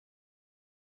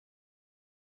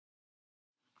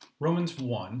Romans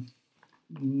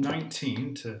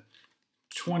 1:19 to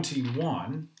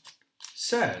 21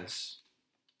 says,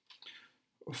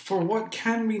 "For what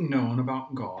can be known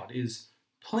about God is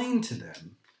plain to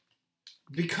them,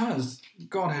 because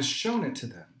God has shown it to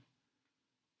them.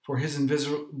 For his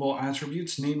invisible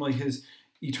attributes, namely his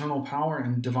eternal power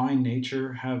and divine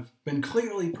nature, have been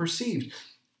clearly perceived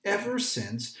ever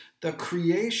since the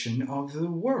creation of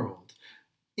the world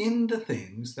in the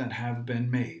things that have been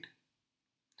made.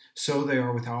 So they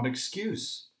are without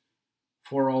excuse.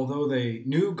 For although they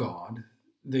knew God,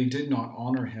 they did not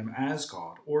honor him as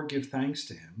God or give thanks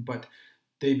to him, but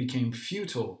they became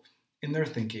futile in their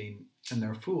thinking, and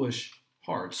their foolish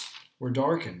hearts were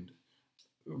darkened."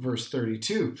 Verse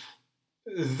 32,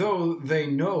 "Though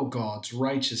they know God's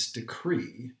righteous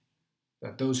decree,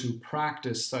 that those who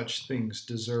practice such things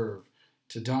deserve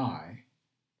to die,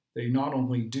 they not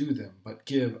only do them, but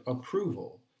give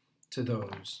approval to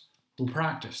those who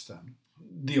practice them."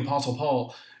 The Apostle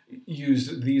Paul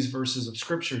used these verses of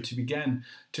Scripture to begin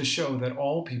to show that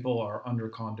all people are under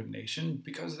condemnation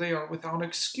because they are without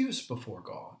excuse before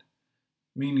God,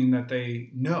 meaning that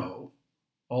they know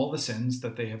all the sins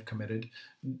that they have committed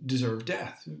deserve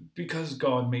death, because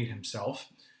God made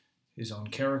himself, his own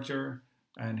character,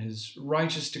 and his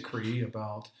righteous decree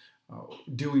about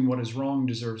doing what is wrong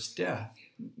deserves death,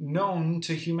 known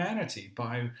to humanity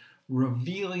by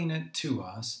revealing it to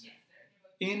us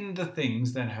in the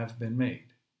things that have been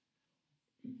made.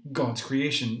 God's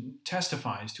creation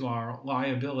testifies to our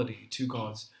liability to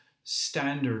God's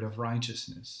standard of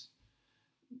righteousness.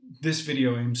 This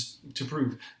video aims to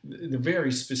prove the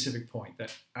very specific point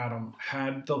that Adam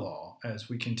had the law as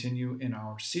we continue in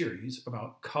our series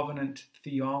about covenant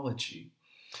theology.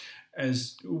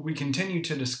 As we continue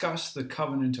to discuss the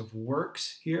covenant of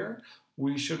works here,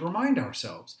 we should remind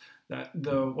ourselves that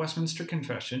the Westminster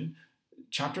Confession,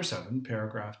 chapter 7,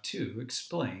 paragraph 2,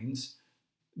 explains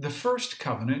the first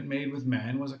covenant made with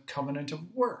man was a covenant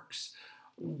of works,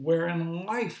 wherein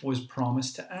life was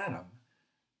promised to Adam,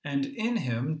 and in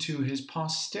him to his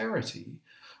posterity,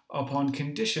 upon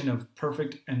condition of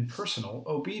perfect and personal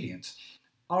obedience.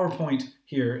 Our point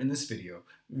here in this video,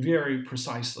 very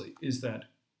precisely, is that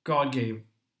God gave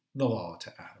the law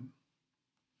to Adam.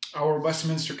 Our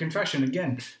Westminster Confession,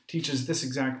 again, teaches this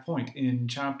exact point in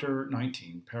chapter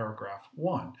 19, paragraph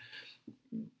 1.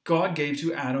 God gave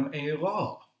to Adam a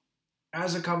law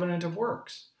as a covenant of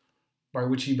works, by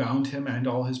which he bound him and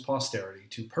all his posterity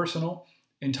to personal,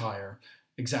 entire,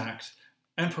 exact,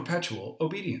 and perpetual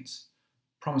obedience,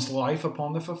 promised life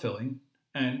upon the fulfilling,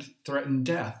 and threatened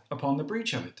death upon the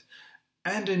breach of it,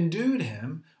 and endued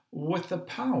him with the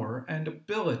power and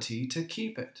ability to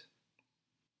keep it.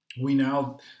 We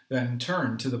now then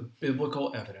turn to the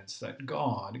biblical evidence that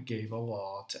God gave a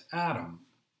law to Adam.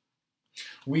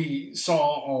 We saw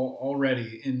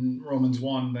already in Romans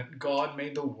 1 that God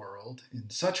made the world in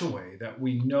such a way that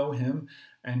we know him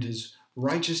and his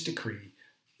righteous decree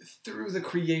through the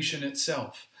creation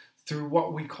itself, through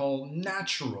what we call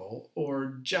natural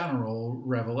or general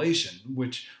revelation,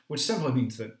 which simply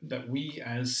means that we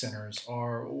as sinners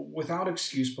are without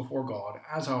excuse before God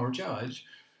as our judge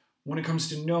when it comes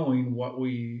to knowing what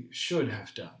we should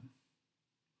have done.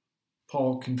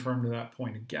 Paul confirmed that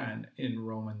point again in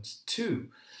Romans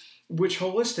 2, which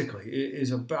holistically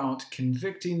is about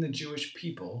convicting the Jewish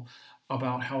people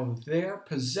about how their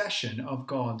possession of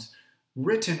God's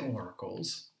written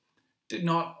oracles did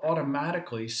not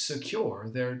automatically secure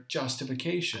their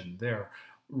justification, their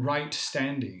right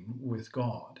standing with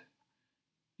God.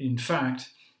 In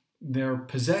fact, their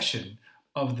possession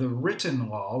of the written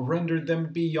law rendered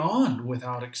them beyond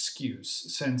without excuse,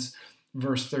 since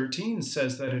verse 13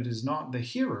 says that it is not the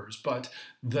hearers, but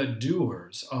the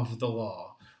doers of the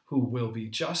law who will be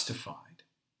justified.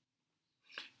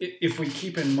 If we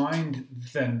keep in mind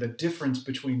then the difference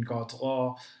between God's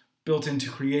law built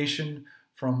into creation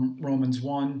from Romans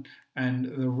 1 and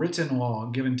the written law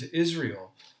given to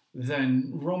Israel,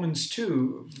 then Romans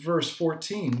 2 verse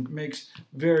 14 makes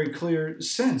very clear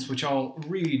sense, which I'll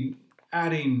read,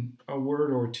 adding a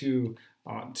word or two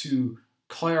to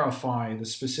clarify the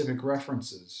specific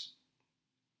references.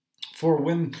 "For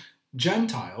when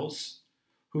Gentiles,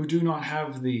 who do not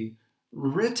have the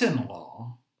written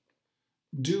law,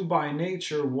 do by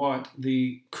nature what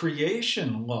the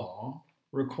creation law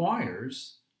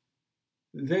requires,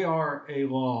 they are a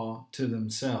law to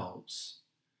themselves,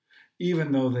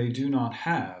 even though they do not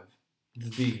have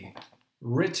the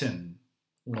written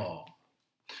law."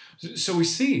 So we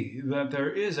see that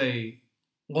there is a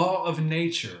law of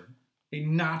nature, a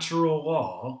natural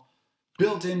law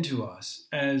built into us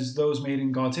as those made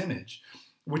in God's image,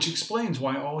 which explains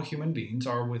why all human beings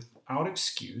are without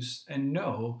excuse and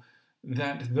know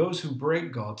that those who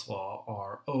break God's law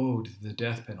are owed the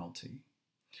death penalty.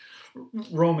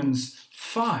 Romans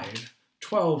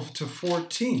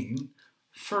 5:12-14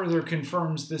 further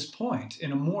confirms this point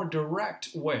in a more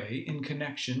direct way in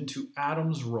connection to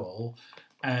Adam's role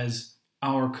as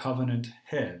our covenant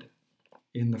head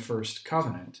in the first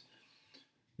covenant.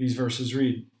 These verses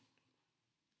read,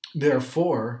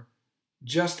 "Therefore,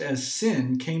 just as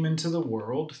sin came into the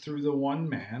world through the one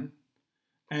man,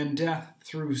 and death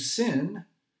through sin,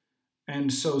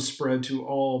 and so spread to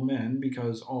all men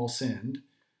because all sinned,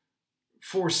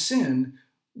 for sin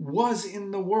was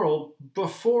in the world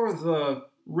before the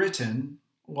written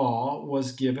law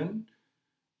was given,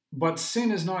 but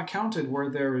sin is not counted where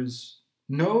there is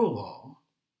no law.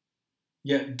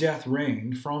 Yet death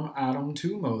reigned from Adam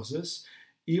to Moses,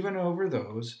 even over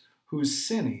those whose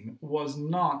sinning was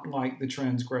not like the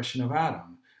transgression of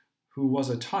Adam, who was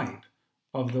a type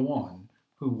of the one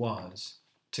who was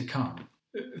to come."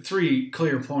 3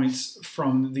 clear points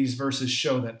from these verses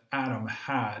show that Adam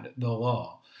had the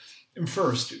law.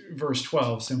 First, verse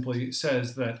 12 simply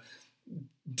says that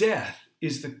death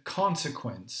is the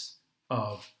consequence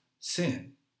of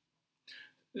sin.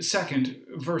 Second,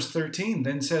 verse 13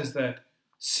 then says that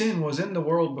sin was in the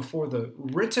world before the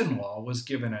written law was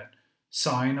given at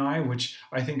Sinai, which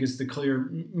I think is the clear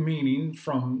meaning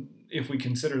from if we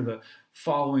consider the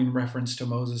following reference to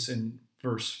Moses in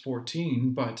verse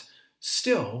 14. But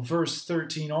still, verse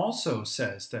 13 also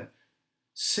says that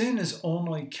sin is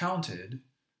only counted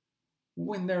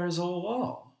when there is a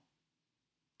law.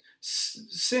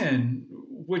 Sin,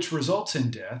 which results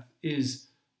in death, is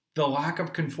the lack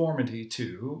of conformity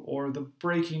to or the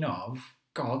breaking of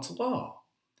God's law.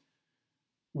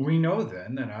 We know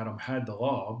then that Adam had the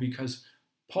law because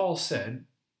Paul said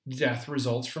death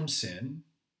results from sin.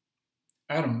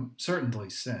 Adam certainly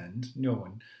sinned, no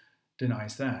one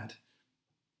denies that.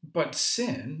 But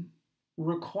sin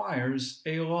requires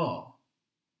a law.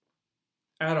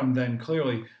 Adam then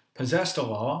clearly possessed a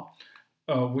law,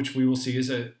 which we will see is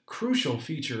a crucial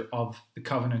feature of the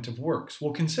covenant of works.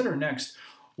 We'll consider next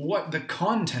what the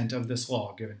content of this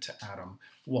law given to Adam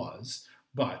was,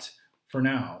 but for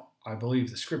now, I believe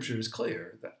the scripture is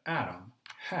clear that Adam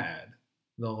had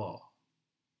the law.